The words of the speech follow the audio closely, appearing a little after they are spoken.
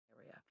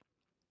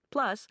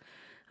Plus,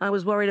 I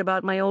was worried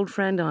about my old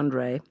friend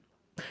Andre.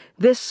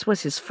 This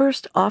was his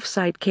first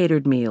off-site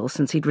catered meal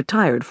since he'd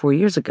retired 4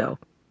 years ago,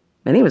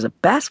 and he was a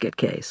basket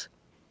case.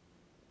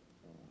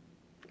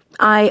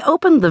 I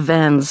opened the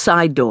van's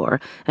side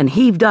door and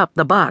heaved up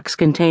the box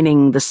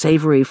containing the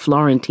savory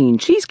Florentine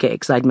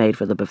cheesecakes I'd made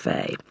for the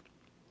buffet.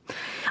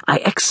 I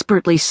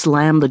expertly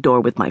slammed the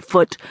door with my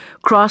foot,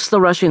 crossed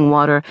the rushing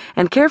water,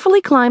 and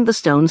carefully climbed the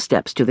stone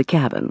steps to the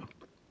cabin.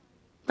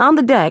 On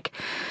the deck,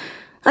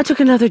 I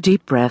took another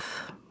deep breath,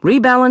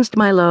 rebalanced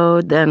my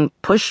load, then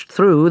pushed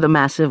through the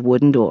massive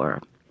wooden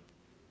door.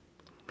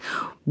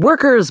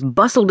 Workers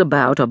bustled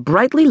about a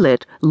brightly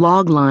lit,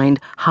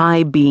 log-lined,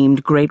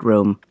 high-beamed great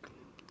room.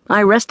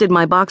 I rested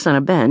my box on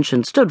a bench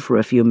and stood for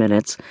a few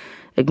minutes,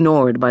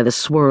 ignored by the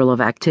swirl of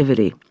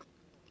activity.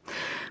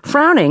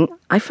 Frowning,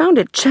 I found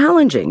it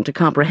challenging to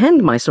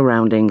comprehend my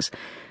surroundings.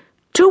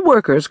 2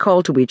 workers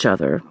called to each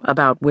other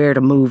about where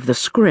to move the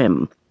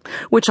scrim,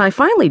 which I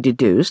finally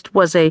deduced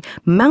was a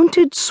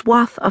mounted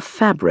swath of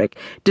fabric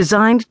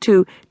designed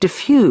to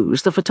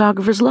diffuse the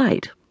photographer's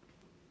light.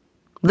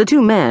 The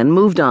 2 men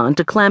moved on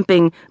to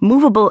clamping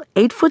movable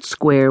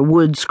 8-foot-square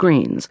wood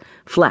screens,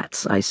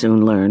 flats, I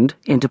soon learned,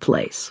 into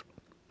place.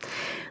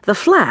 The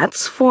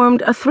flats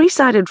formed a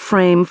 3-sided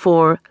frame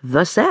for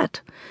the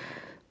set.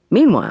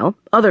 Meanwhile,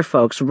 other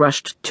folks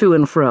rushed to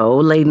and fro,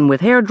 laden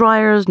with hair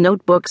dryers,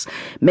 notebooks,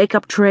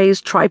 makeup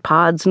trays,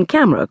 tripods, and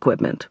camera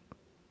equipment.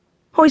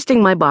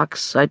 Hoisting my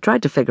box, I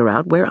tried to figure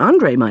out where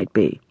Andre might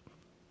be.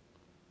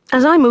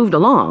 As I moved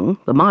along,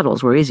 the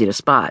models were easy to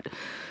spot.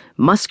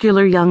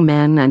 Muscular young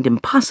men and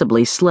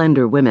impossibly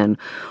slender women,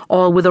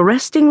 all with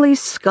arrestingly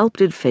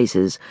sculpted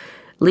faces,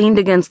 leaned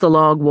against the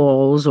log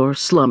walls or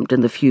slumped in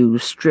the few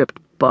stripped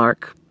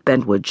bark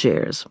bentwood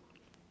chairs.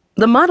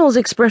 The models'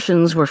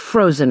 expressions were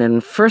frozen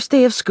in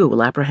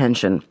first-day-of-school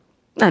apprehension.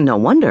 And no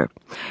wonder.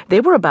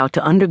 They were about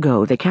to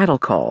undergo the cattle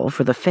call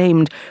for the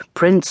famed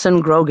Prince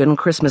 & Grogan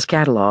Christmas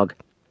catalog.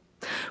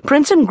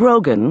 Prince &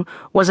 Grogan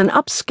was an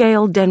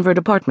upscale Denver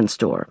department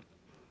store.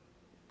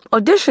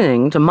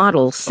 Auditioning to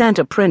model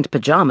Santa print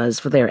pajamas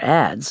for their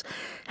ads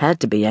had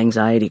to be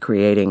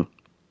anxiety-creating.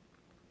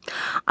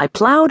 I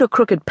plowed a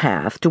crooked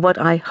path to what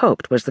I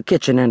hoped was the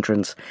kitchen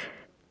entrance.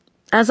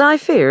 As I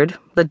feared,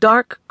 the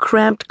dark,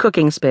 cramped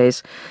cooking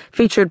space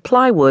featured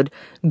plywood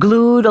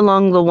glued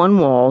along the one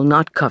wall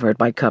not covered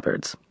by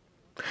cupboards.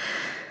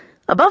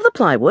 Above the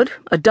plywood,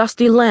 a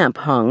dusty lamp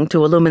hung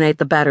to illuminate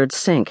the battered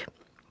sink.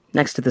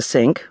 Next to the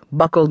sink,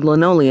 buckled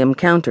linoleum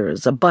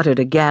counters abutted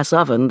a gas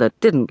oven that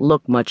didn't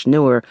look much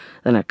newer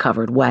than a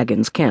covered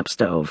wagon's camp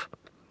stove.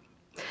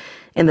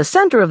 In the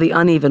center of the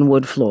uneven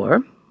wood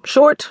floor,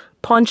 short,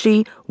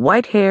 paunchy,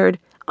 white-haired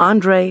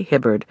Andre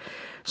Hibbard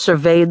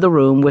surveyed the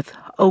room with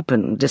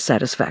open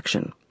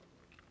dissatisfaction.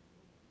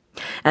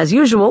 As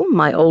usual,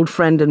 my old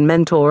friend and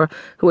mentor,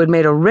 who had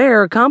made a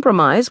rare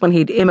compromise when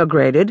he'd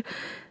immigrated,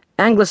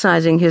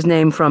 anglicizing his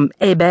name from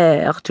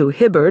Hébert to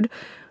Hibbard,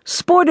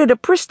 sported a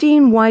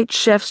pristine white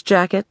chef's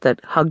jacket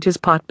that hugged his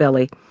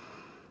potbelly.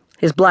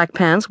 His black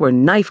pants were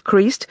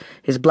knife-creased,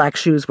 his black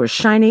shoes were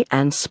shiny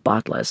and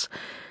spotless.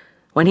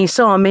 When he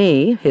saw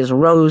me, his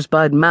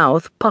rosebud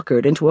mouth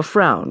puckered into a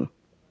frown.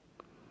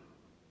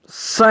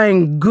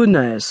 "Thank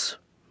goodness."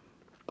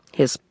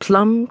 His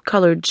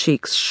plum-colored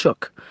cheeks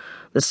shook.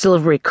 The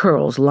silvery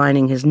curls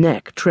lining his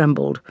neck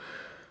trembled.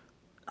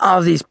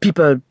 "Are these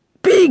people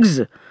pigs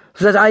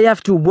that I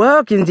have to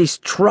work in this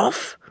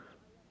trough?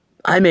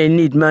 I may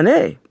need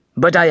money,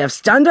 but I have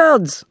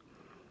standards."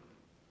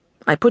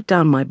 I put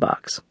down my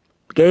box,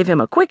 gave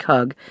him a quick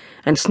hug,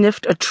 and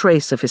sniffed a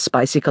trace of his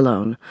spicy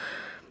cologne.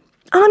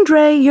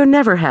 "Andre, you're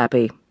never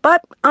happy,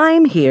 but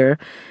I'm here,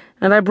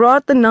 and I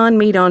brought the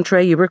non-meat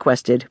entree you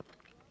requested.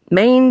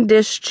 Main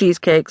dish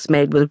cheesecakes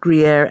made with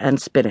Gruyere and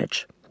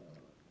spinach."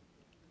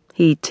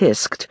 He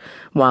tisked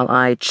while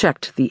I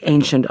checked the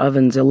ancient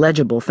oven's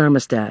illegible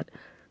thermostat.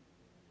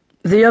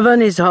 "The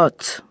oven is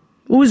hot.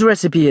 Whose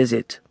recipe is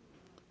it?"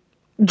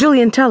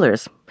 "Julian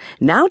Teller's,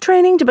 now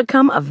training to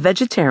become a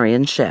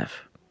vegetarian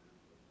chef."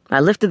 I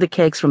lifted the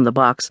cakes from the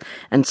box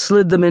and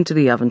slid them into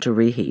the oven to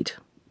reheat.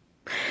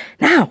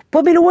 "Now,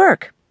 put me to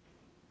work."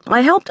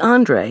 I helped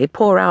Andre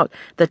pour out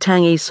the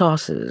tangy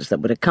sauces that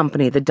would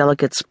accompany the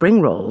delicate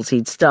spring rolls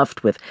he'd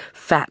stuffed with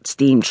fat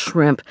steamed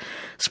shrimp,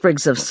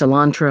 sprigs of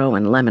cilantro,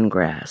 and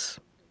lemongrass.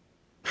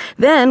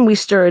 Then we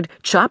stirred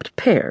chopped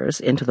pears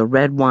into the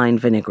red wine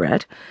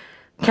vinaigrette,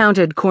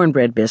 counted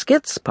cornbread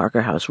biscuits,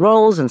 Parker House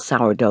rolls, and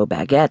sourdough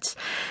baguettes,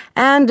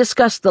 and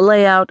discussed the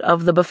layout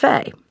of the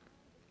buffet.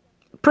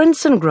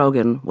 Prince &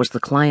 Grogan was the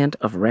client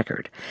of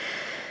record,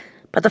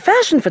 but the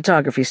fashion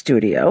photography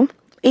studio,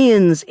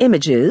 Ian's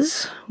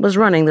Images, was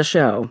running the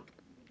show.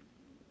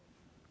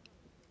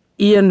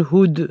 "Ian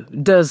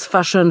Hood does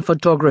fashion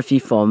photography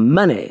for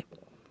money,"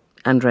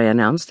 Andre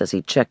announced as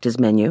he checked his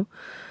menu,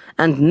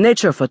 "and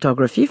nature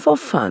photography for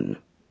fun.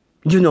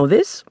 You know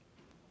this?"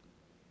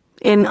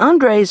 In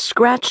Andre's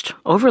scratched,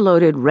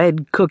 overloaded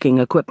red cooking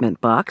equipment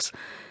box,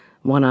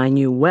 one I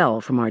knew well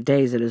from our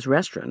days at his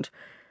restaurant,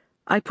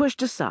 I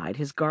pushed aside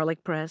his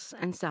garlic press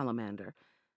and salamander.